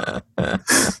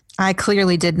 I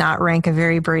clearly did not rank A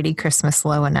Very Brady Christmas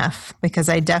low enough because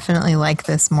I definitely like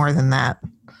this more than that.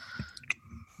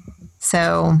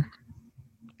 So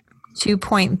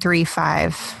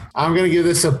 2.35. I'm going to give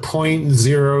this a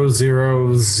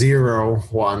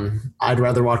 0.0001. I'd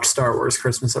rather watch Star Wars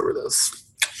Christmas over this.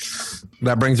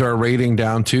 That brings our rating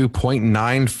down to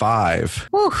 0.95.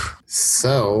 Whew.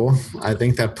 So I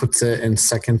think that puts it in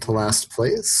second to last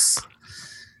place.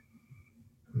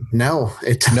 No,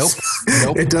 it does.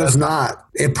 Nope. It does not.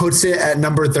 It puts it at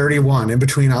number 31 in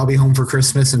between I'll Be Home for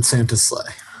Christmas and Santa's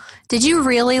Sleigh. Did you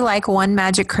really like One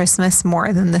Magic Christmas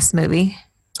more than this movie?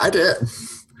 I did.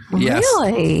 Yes.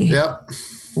 Really? Yep.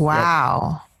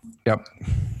 Wow. Yep.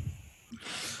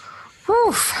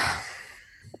 Whew.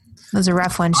 That was a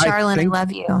rough one. Charlotte, I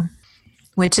love you.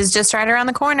 Which is just right around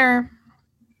the corner.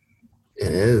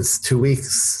 It is 2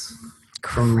 weeks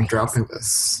from dropping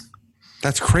this.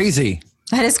 That's crazy.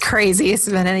 That is crazy. It's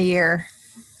been a year.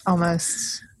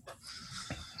 Almost.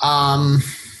 Do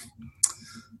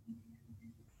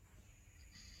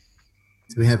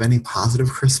we have any positive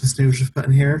Christmas news to put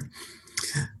in here?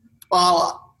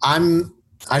 Well, I'm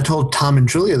I told Tom and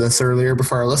Julia this earlier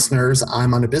before our listeners.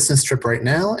 I'm on a business trip right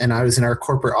now, and I was in our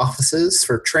corporate offices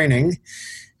for training,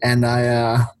 and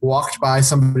I walked by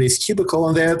somebody's cubicle,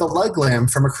 and they had the leg lamp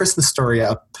from A Christmas Story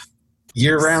up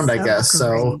year-round, I guess. Great.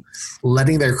 So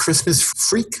letting their Christmas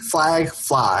freak flag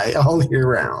fly all year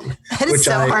round. That is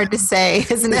hard to say,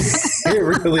 isn't it? It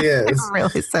really is. It's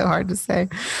really so hard to say.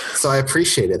 So I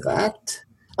appreciated that.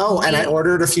 Oh, and I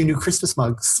ordered a few new Christmas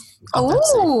mugs.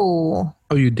 Oh,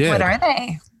 you did? What are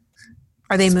they?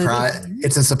 Are they moving?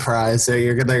 It's a surprise.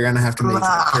 They're going to have to make an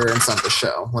appearance on the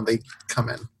show when they come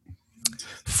in.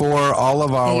 For all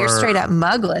of our... You're straight up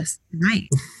mugless. Right.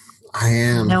 I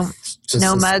am. No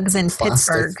mugs in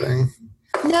Pittsburgh. Thing.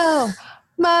 No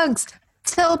mugs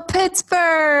till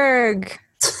Pittsburgh.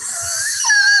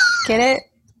 Get it?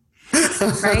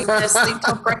 Right? Just sleep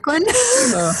till Brooklyn.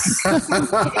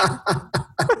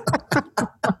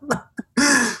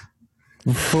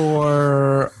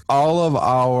 For all of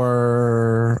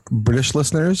our British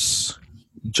listeners,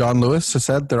 John Lewis has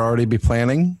said they'll already be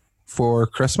planning for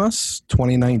Christmas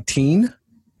 2019.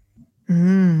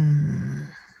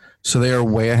 So they are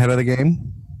way ahead of the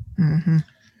game. Mm-hmm.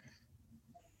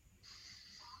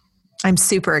 I'm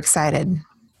super excited.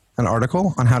 An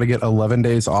article on how to get 11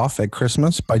 days off at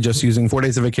Christmas by just using 4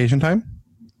 days of vacation time.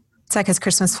 It's like because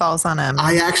Christmas falls on a...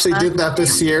 I actually did that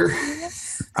this year.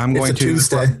 I'm going to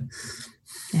Tuesday.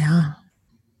 Yeah.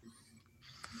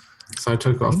 So I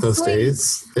took off those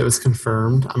days. It was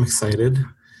confirmed. I'm excited.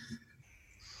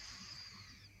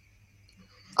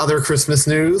 Other Christmas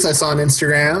news I saw on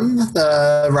Instagram.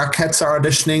 The Rockettes are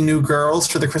auditioning new girls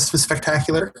for the Christmas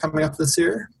Spectacular coming up this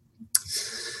year.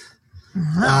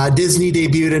 Disney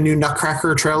debuted a new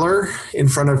Nutcracker trailer in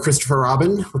front of Christopher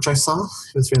Robin, which I saw.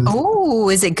 It was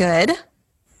really is it good?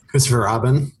 Christopher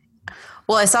Robin.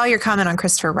 Well, I saw your comment on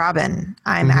Christopher Robin.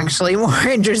 I'm actually more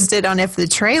interested on if the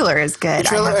trailer is good.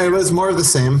 It was more of the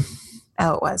same.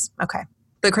 Oh, it was. Okay.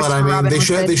 But I mean, they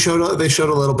showed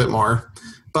a little bit more,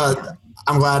 but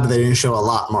I'm glad they didn't show a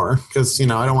lot more because, I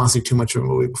don't want to see too much of a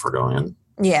movie before going in.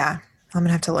 Yeah. I'm going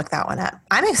to have to look that one up.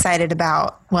 I'm excited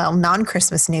about,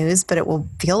 non-Christmas news, but it will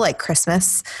feel like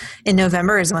Christmas. In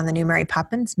November is when the new Mary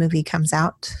Poppins movie comes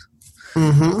out.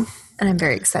 Mm-hmm. And I'm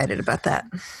very excited about that.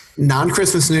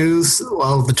 Non-Christmas news,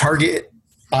 the Target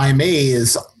by May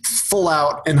is full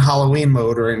out in Halloween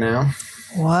mode right now.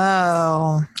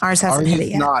 Whoa. Ours hasn't hit it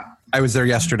yet. Not. I was there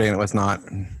yesterday and it was not.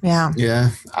 Yeah. Yeah.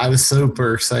 I was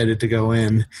super excited to go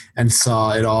in and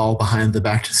saw it all behind the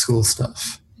back-to-school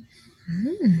stuff.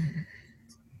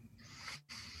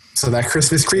 So that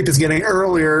Christmas creep is getting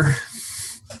earlier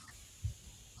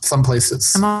some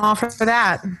places. I'm all for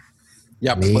that.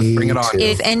 Yep, let's bring it on.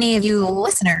 If any of you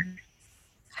listeners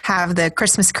have the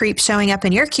Christmas creep showing up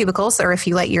in your cubicles, or if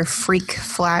you let your freak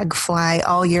flag fly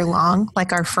all year long,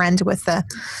 like our friend with the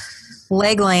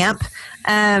leg lamp,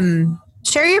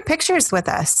 share your pictures with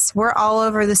us. We're all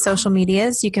over the social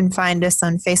medias. You can find us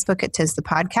on Facebook at Tis the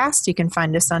Podcast. You can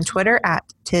find us on Twitter at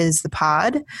Tis the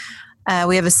Pod.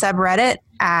 We have a subreddit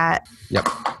at... Yep.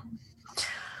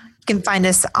 You can find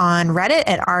us on Reddit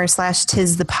at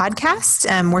r/Tis the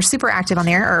Podcast. We're super active on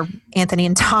there, or Anthony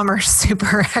and Tom are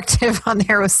super active on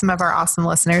there with some of our awesome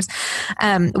listeners.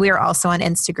 We are also on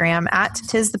Instagram at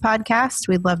Tis the Podcast.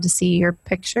 We'd love to see your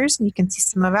pictures, and you can see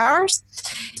some of ours.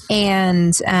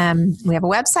 And we have a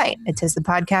website at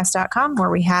tisthepodcast.com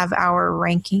where we have our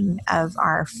ranking of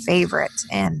our favorite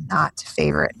and not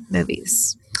favorite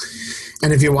movies.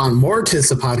 And if you want more Tis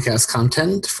the Podcast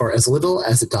content for as little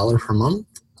as $1 per month,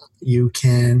 you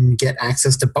can get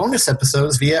access to bonus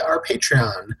episodes via our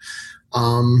Patreon.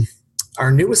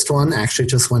 Our newest one actually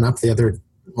just went up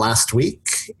last week.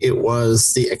 It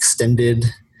was the extended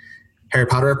Harry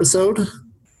Potter episode.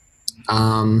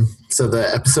 So the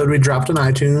episode we dropped on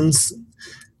iTunes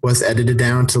was edited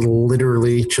down to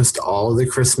literally just all of the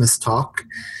Christmas talk.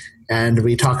 And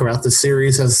we talk about the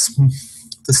series as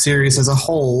a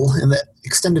whole in the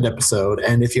extended episode.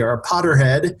 And if you're a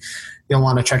Potterhead, you'll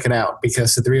want to check it out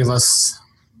because the three of us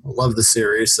love the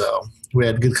series. So we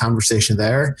had good conversation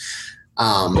there.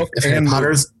 If Harry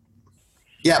Potter's,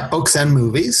 books and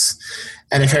movies.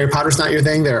 And if Harry Potter's not your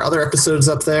thing, there are other episodes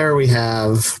up there. We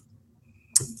have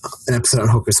an episode on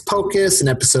Hocus Pocus, an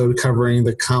episode covering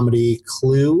the comedy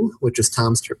Clue, which is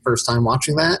Tom's first time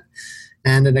watching that,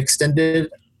 and an extended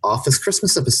Office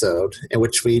Christmas episode in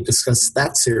which we discuss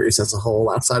that series as a whole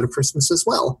outside of Christmas as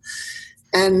well.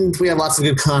 And we have lots of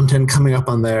good content coming up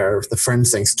on there. The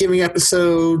Friends Thanksgiving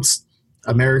episodes,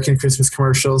 American Christmas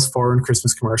commercials, foreign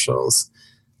Christmas commercials,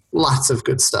 lots of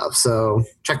good stuff. So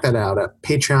check that out at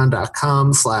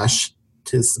patreon.com/Tis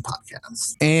 'Tis the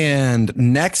podcast. And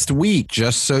next week,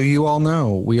 just so you all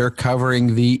know, we are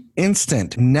covering the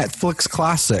instant Netflix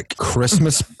classic,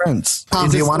 Christmas Prince. Tom,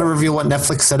 do you want to reveal what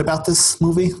Netflix said about this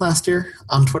movie last year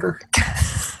on Twitter?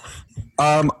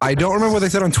 I don't remember what they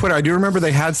said on Twitter. I do remember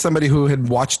they had somebody who had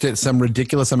watched it some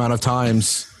ridiculous amount of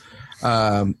times,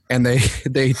 and they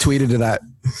tweeted to that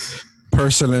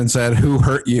person and said, "Who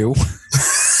hurt you?"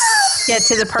 Yeah,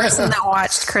 to the person that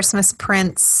watched Christmas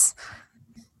Prince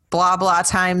blah blah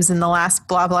times in the last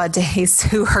blah blah days,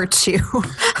 who hurt you?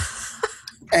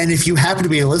 And if you happen to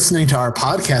be listening to our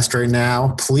podcast right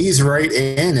now, please write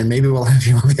in and maybe we'll have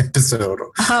you on the episode.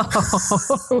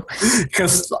 Oh.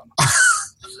 Because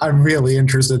I'm really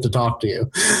interested to talk to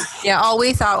you. Yeah, all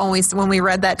we thought when we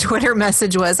read that Twitter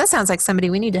message was, that sounds like somebody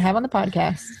we need to have on the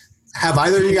podcast. Have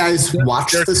either of you guys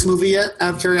watched this movie yet,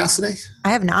 out of curiosity?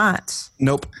 I have not.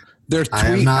 Nope. I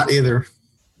have not either.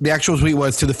 The actual tweet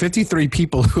was, to the 53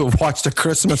 people who have watched A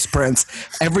Christmas Prince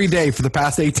every day for the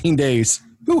past 18 days,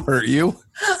 who hurt you?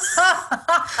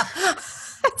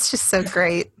 It's just so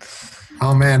great.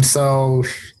 Oh, man. So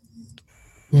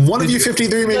one of you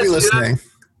 53 may be listening.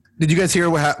 Did you guys hear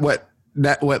what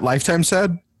Lifetime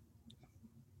said?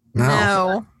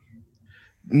 No.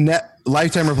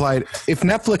 Lifetime replied, if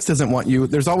Netflix doesn't want you,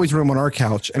 there's always room on our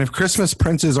couch. And if Christmas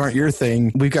princes aren't your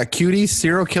thing, we've got cuties,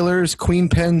 serial killers, queen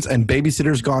pins, and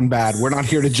babysitters gone bad. We're not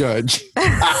here to judge.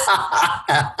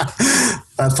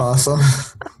 That's awesome.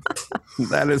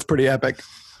 That is pretty epic.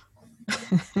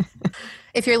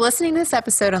 If you're listening to this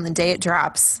episode on the day it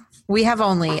drops, we have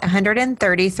only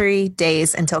 133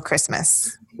 days until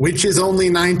Christmas. Which is only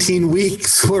 19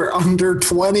 weeks. We're under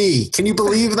 20. Can you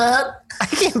believe that? I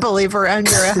can't believe we're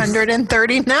under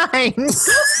 139.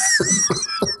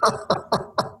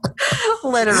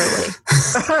 Literally.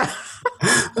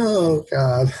 Oh,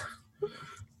 God.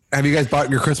 Have you guys bought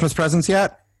your Christmas presents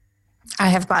yet? I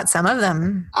have bought some of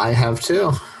them. I have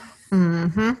too.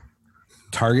 Mm-hmm.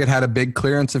 Target had a big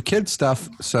clearance of kids stuff,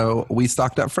 so we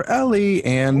stocked up for Ellie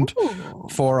and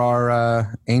for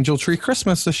our Angel Tree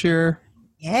Christmas this year.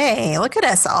 Yay, look at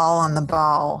us all on the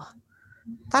ball.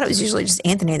 Thought it was usually just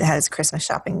Anthony that had his Christmas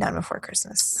shopping done before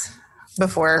Christmas.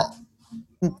 Before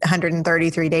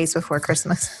 133 days before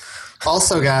Christmas.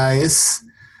 Also, guys,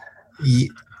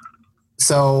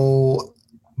 so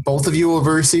both of you will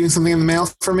be receiving something in the mail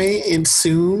for me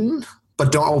soon,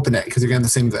 but don't open it because you're getting the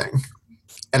same thing.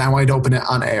 And I want you to open it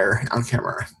on air, on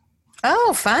camera.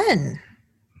 Oh, fun.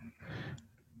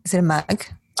 Is it a mug?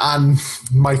 On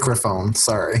microphone,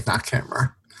 sorry, not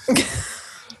camera.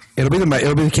 It'll be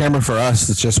the camera for us.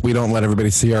 It's just we don't let everybody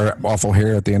see our awful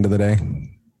hair at the end of the day.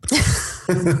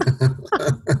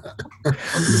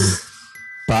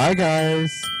 Bye, guys.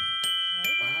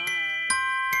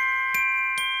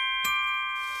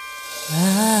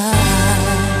 I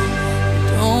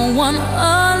don't want a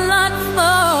lot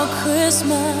for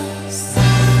Christmas.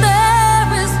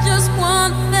 There is just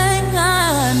one thing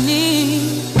I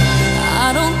need.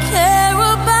 I don't care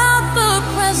about the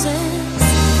presents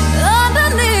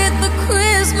underneath the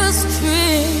Christmas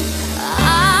tree.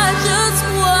 I just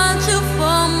want you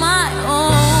for my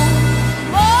own,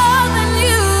 more than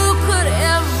you could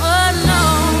ever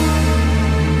know.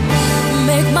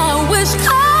 Make my wish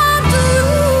come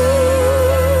true.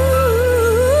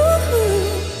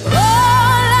 All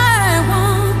I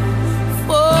want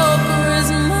for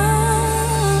Christmas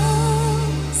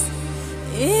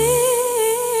is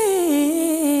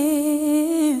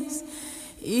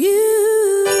you.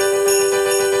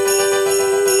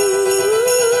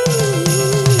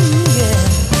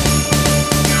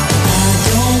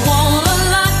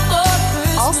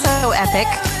 Also epic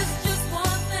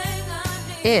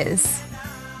is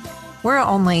we're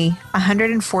only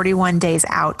 141 days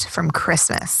out from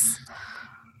Christmas.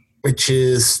 Which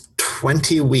is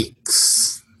 20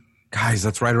 weeks. Guys,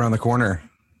 that's right around the corner.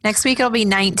 Next week it'll be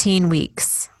 19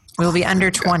 weeks. We'll be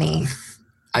under 20.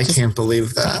 I can't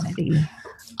believe that. Sanity.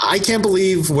 I can't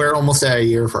believe we're almost at a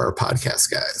year for our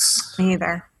podcast, guys. Me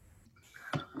either.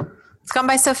 It's gone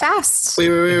by so fast.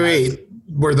 Wait.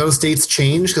 Were those dates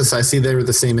changed? Because I see they were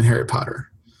the same in Harry Potter.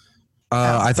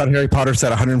 I thought Harry Potter said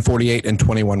 148 and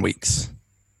 21 weeks.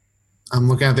 I'm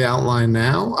looking at the outline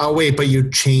now. Oh, wait, but you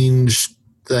changed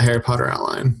the Harry Potter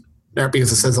outline.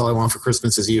 Because it says all I want for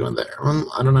Christmas is you in there.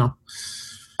 I don't know.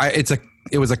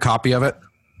 It was a copy of it.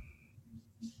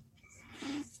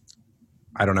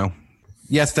 I don't know.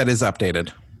 Yes, that is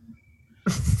updated.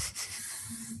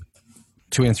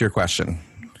 To answer your question.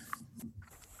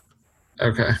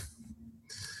 Okay.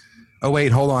 Oh,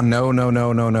 wait, hold on. No. I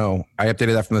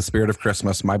updated that from the Spirit of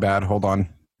Christmas. My bad. Hold on.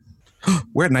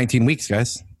 We're at 19 weeks,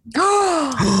 guys.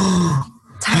 Time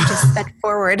to sped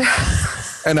forward.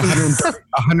 And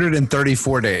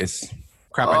 134 days.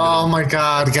 Crap. Oh my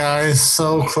God, guys.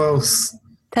 So close.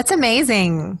 That's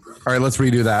amazing. All right, let's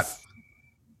redo that.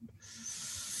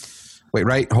 Wait,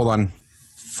 right? Hold on.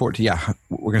 40. Yeah.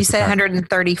 We're gonna You said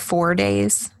 134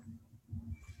 days.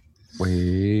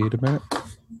 Wait a minute.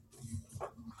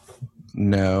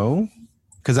 No.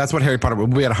 Because that's what Harry Potter would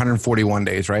be at 141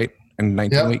 days, right? And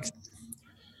 19 weeks.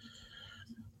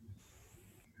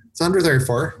 It's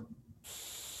 134.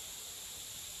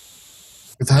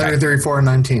 It's 134 and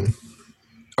 19.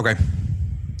 Okay.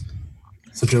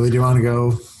 So, Julie, do you want to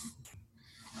go?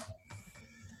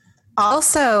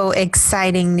 Also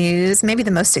exciting news, maybe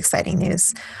the most exciting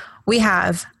news. We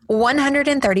have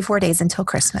 134 days until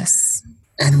Christmas.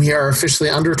 And we are officially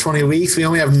under 20 weeks. We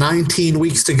only have 19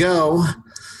 weeks to go.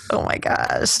 Oh my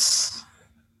gosh.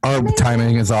 Our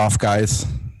timing is off, guys.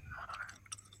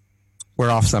 We're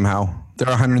off somehow. There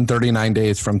are 139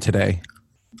 days from today.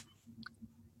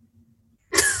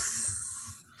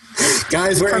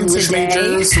 Guys, we're From English today?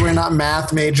 majors. We're not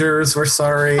math majors. We're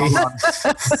sorry.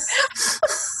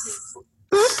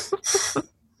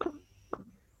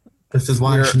 This is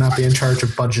why I should not be in charge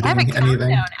of budgeting I have a anything.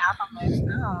 countdown app on my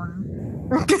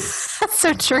phone. That's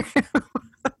so true.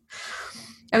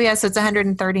 Oh yeah, so it's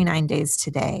 139 days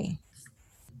today.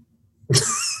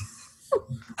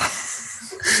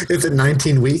 Is it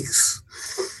 19 weeks?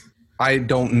 I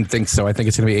don't think so. I think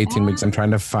it's going to be 18 weeks. I'm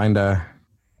trying to find a...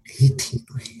 18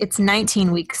 weeks. It's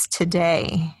 19 weeks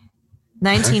today.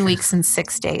 19 weeks and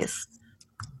 6 days.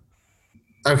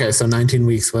 Okay, so 19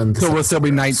 weeks when... So we'll still be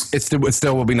it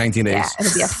still will be 19 days. Yeah,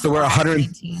 it'll be a so we're 100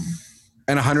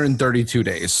 and 132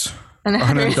 days. And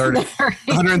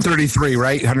 133,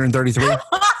 right? 133?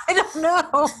 I don't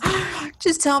know.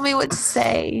 Just tell me what to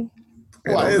say.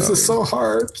 Why is this so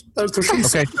hard? That's what she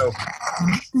said.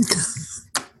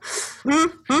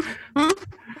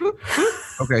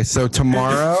 Okay, so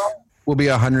tomorrow will be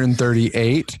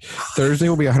 138. Thursday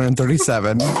will be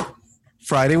 137.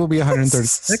 Friday will be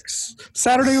 136.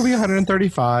 Saturday will be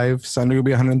 135. Sunday will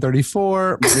be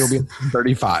 134. Monday will be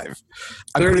 135.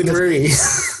 33.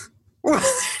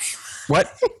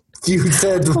 What? You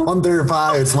said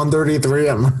 135. It's 133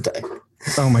 on Monday.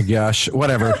 Oh my gosh.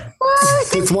 Whatever.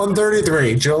 It's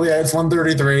 133. Julia, it's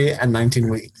 133 and 19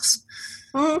 weeks.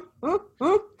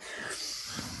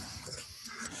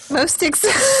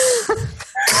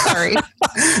 Sorry.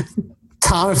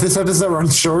 Tom, if this episode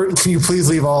runs short, can you please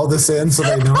leave all this in so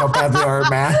they know how bad they are at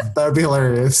math? That would be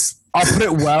hilarious. I'll put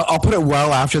it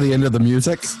well after the end of the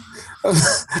music.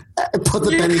 Put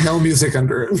the Benny Hill music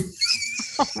under it.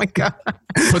 Oh my God.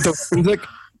 Put the music.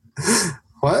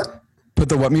 What? Put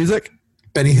the what music?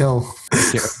 Benny Hill.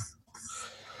 Yeah.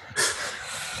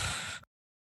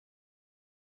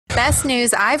 Best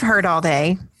news I've heard all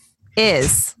day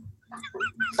is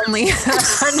only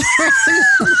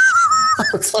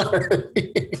 100.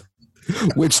 Sorry.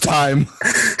 Which time?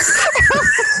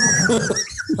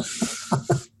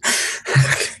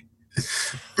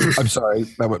 I'm sorry.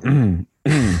 That was.